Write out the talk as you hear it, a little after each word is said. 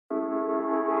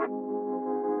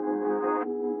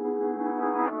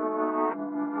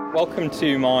Welcome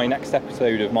to my next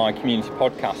episode of my community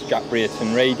podcast, Jack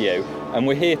Brereton Radio, and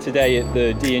we're here today at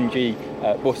the D&G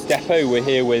bus depot. We're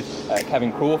here with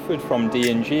Kevin Crawford from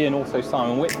D&G and also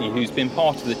Simon Whitney, who's been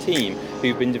part of the team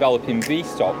who've been developing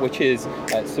V-Stop, which is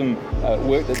some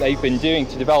work that they've been doing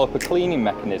to develop a cleaning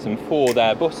mechanism for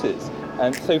their buses.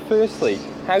 And so firstly,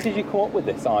 how did you come up with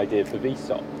this idea for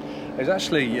V-Stop? It was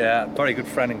actually a very good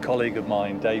friend and colleague of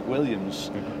mine, Dave Williams,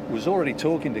 was already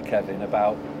talking to Kevin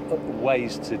about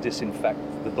ways to disinfect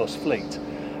the bus fleet,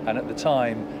 and at the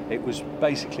time it was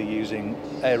basically using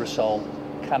aerosol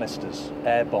canisters,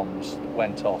 air bombs that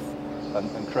went off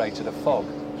and created a fog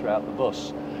throughout the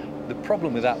bus. The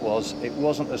problem with that was it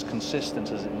wasn't as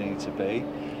consistent as it needed to be,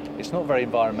 it's not very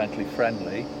environmentally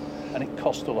friendly, and it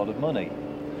cost a lot of money.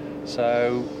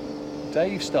 So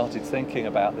Dave started thinking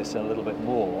about this a little bit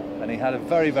more, and he had a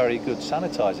very, very good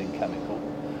sanitizing chemical,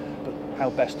 but how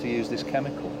best to use this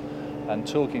chemical? And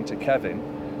talking to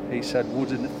Kevin, he said,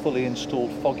 would a fully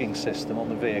installed fogging system on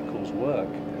the vehicles work?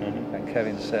 And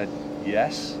Kevin said,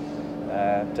 yes.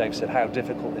 Dave said, how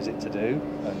difficult is it to do?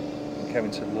 And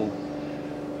Kevin said, well,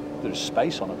 there's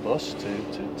space on a bus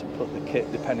to put the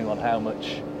kit, depending on how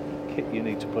much kit you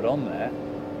need to put on there.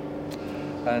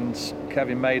 And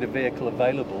Kevin made a vehicle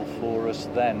available for us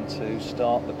then to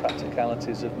start the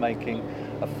practicalities of making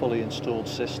a fully installed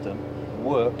system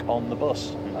work on the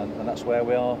bus, and that's where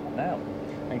we are now.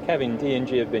 And Kevin,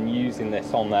 D&G have been using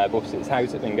this on their buses.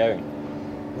 How's it been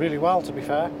going? Really well, to be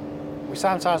fair. We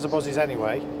sanitise the buses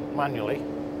anyway, manually.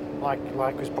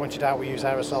 Like was pointed out, we use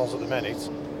aerosols at the minute,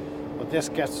 but this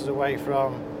gets us away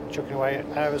from chucking away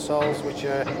aerosols which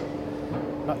are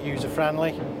not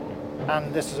user-friendly,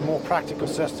 and this is a more practical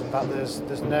system that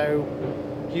there's no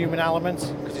human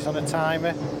element because it's on a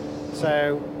timer.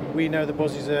 So we know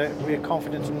we're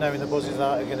confident in knowing the buses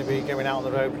that are going to be going out on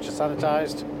the road which are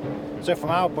sanitised. So from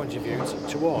our point of view,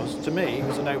 to me, it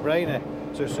was a no-brainer.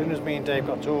 So as soon as me and Dave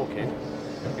got talking,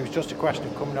 it was just a question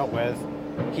of coming up with,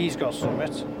 he's got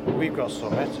Summit, we've got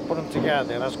Summit, put them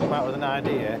together and let's come out with an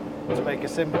idea to make a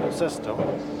simple system,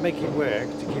 make it work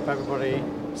to keep everybody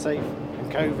safe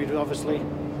and COVID obviously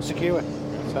secure.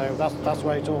 So that's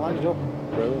where it all ended up.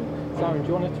 Brilliant. Simon, do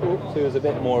you want to talk to us a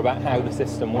bit more about how the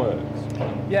system works?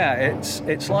 Yeah,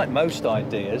 it's like most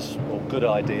ideas, or good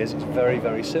ideas, it's very,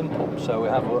 very simple. So we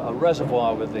have a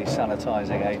reservoir with the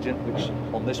sanitising agent, which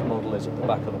on this model is at the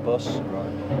back of the bus.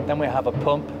 Right. Then we have a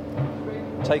pump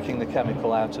taking the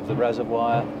chemical out of the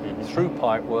reservoir through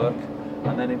pipe work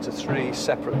and then into 3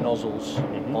 separate nozzles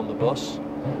on the bus.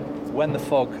 When the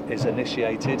fog is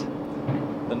initiated,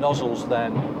 the nozzles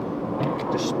then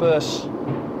disperse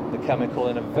the chemical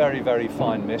in a very, very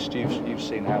fine mist. You've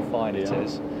seen how fine it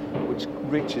is, which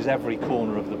reaches every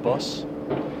corner of the bus,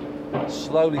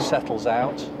 slowly settles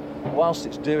out. Whilst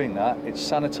it's doing that, it's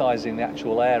sanitising the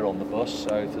actual air on the bus,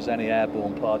 so if there's any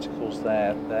airborne particles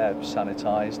there, they're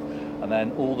sanitised, and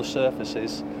then all the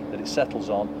surfaces that it settles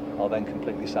on are then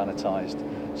completely sanitised.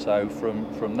 So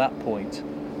from that point,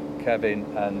 Kevin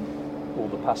and all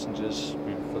the passengers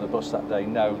for the bus that day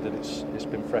know that it's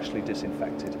been freshly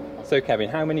disinfected. So Kevin,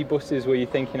 how many buses were you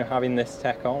thinking of having this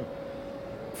tech on?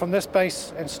 From this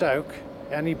base in Stoke,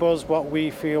 any bus what we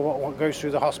feel what goes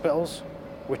through the hospitals,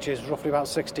 which is roughly about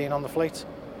 16 on the fleet,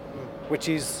 which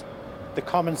is the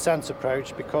common sense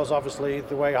approach, because obviously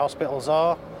the way hospitals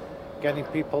are, getting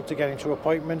people to getting to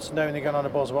appointments, knowing they're going on a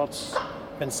bus what's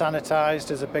been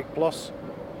sanitised is a big plus.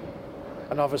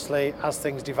 And obviously as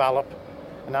things develop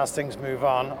and as things move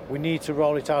on, we need to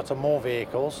roll it out on more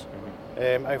vehicles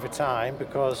over time,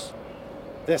 because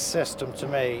this system to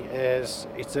me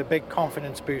it's a big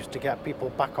confidence boost to get people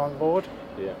back on board.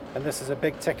 Yeah. And this is a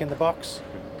big tick in the box.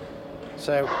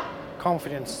 So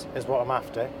confidence is what I'm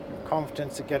after,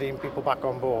 confidence of getting people back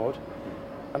on board.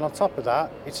 And on top of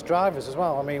that, it's drivers as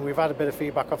well. I mean, we've had a bit of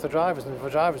feedback off the drivers, and the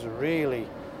drivers are really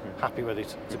happy with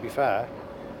it, to be fair.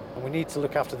 And we need to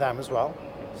look after them as well.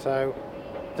 So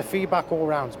the feedback all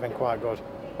round has been quite good.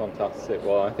 Fantastic.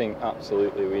 Well, I think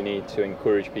absolutely we need to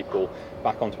encourage people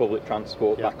back onto public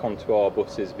transport, back onto our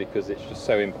buses, because it's just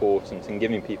so important, and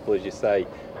giving people, as you say,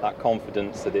 that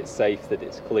confidence that it's safe, that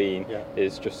it's clean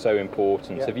is just so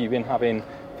important. Have you been having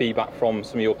feedback from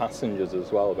some of your passengers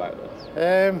as well about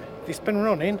this? It's been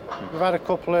running. We've had a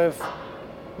couple of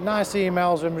nice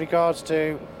emails in regards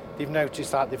to they've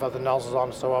noticed that they've had the nozzles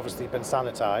on, so obviously been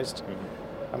sanitised.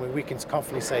 I mean, we can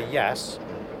confidently say yes,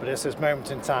 but at this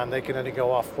moment in time they can only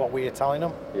go off what we are telling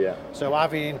them. So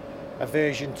having a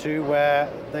version 2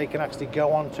 where they can actually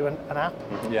go onto an app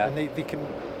and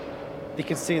they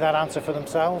can see that answer for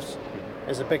themselves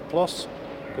is a big plus.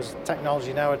 because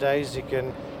technology nowadays,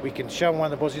 we can show them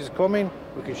when the buses are coming,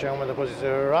 we can show them when the buses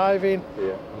are arriving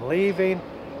and leaving.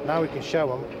 Now we can show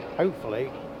them,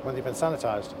 hopefully, when they've been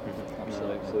sanitised.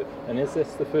 Absolutely. And is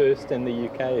this the first in the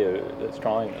UK that's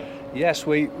trying it? Yes,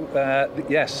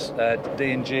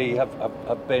 D&G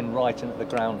have been right in at the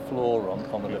ground floor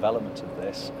on the development of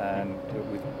this, and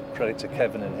with credit to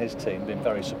Kevin and his team, been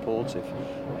very supportive.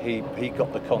 He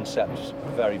got the concepts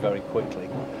very, very quickly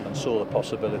and saw the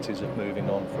possibilities of moving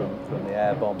on from the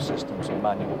air bomb systems and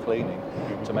manual cleaning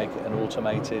to make it an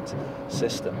automated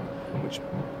system, which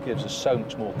gives us so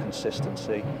much more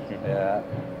consistency,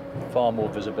 far more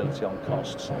visibility on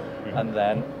costs, and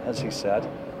then, as he said,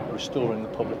 restoring the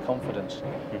public confidence.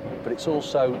 But it's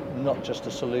also not just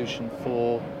a solution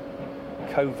for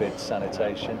COVID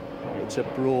sanitation, it's a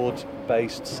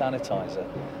broad-based sanitizer.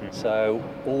 So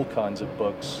all kinds of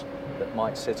bugs that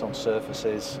might sit on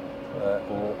surfaces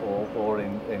or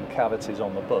in cavities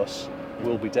on the bus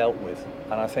will be dealt with.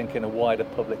 And I think in a wider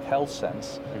public health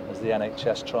sense, as the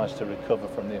NHS tries to recover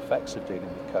from the effects of dealing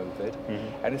with COVID,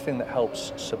 anything that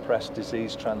helps suppress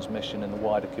disease transmission in the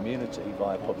wider community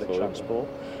via public transport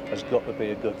has got to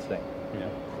be a good thing.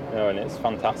 No, and it's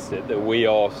fantastic that we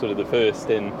are sort of the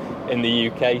first in the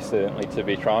UK certainly to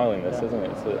be trialling this, isn't it?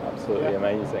 It's absolutely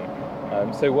amazing.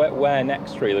 So where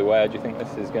next really? Where do you think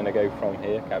this is going to go from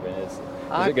here, Kevin? Is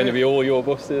it going to be all your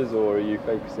buses, or are you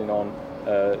focusing on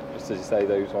just as you say,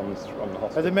 those ones from the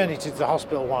hospital? At the minute it's the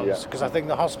hospital ones, because I think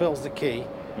the hospital's the key,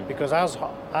 because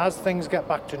as things get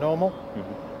back to normal,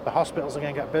 the hospitals are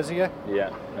going to get busier.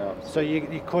 So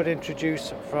you could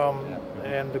introduce from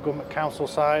the government council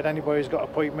side, anybody who's got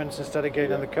appointments, instead of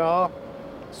getting in the car,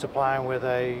 supplying with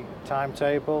a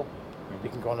timetable. You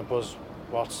can go on a bus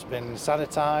what's been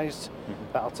sanitised.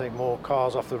 That'll take more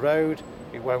cars off the road.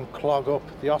 It won't clog up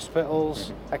the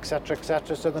hospitals, etc.,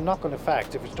 etc. So the knock-on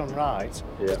effect, if it's done right,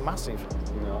 is massive.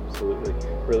 No, absolutely.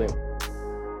 Brilliant.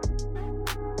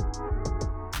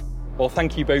 Well,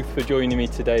 thank you both for joining me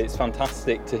today. It's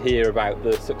fantastic to hear about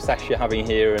the success you're having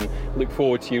here, and look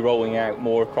forward to you rolling out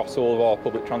more across all of our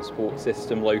public transport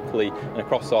system locally and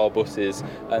across our buses.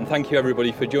 And thank you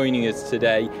everybody for joining us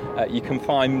today. You can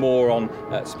find more on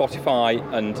Spotify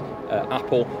and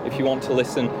Apple. If you want to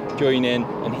listen, join in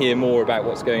and hear more about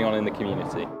what's going on in the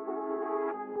community.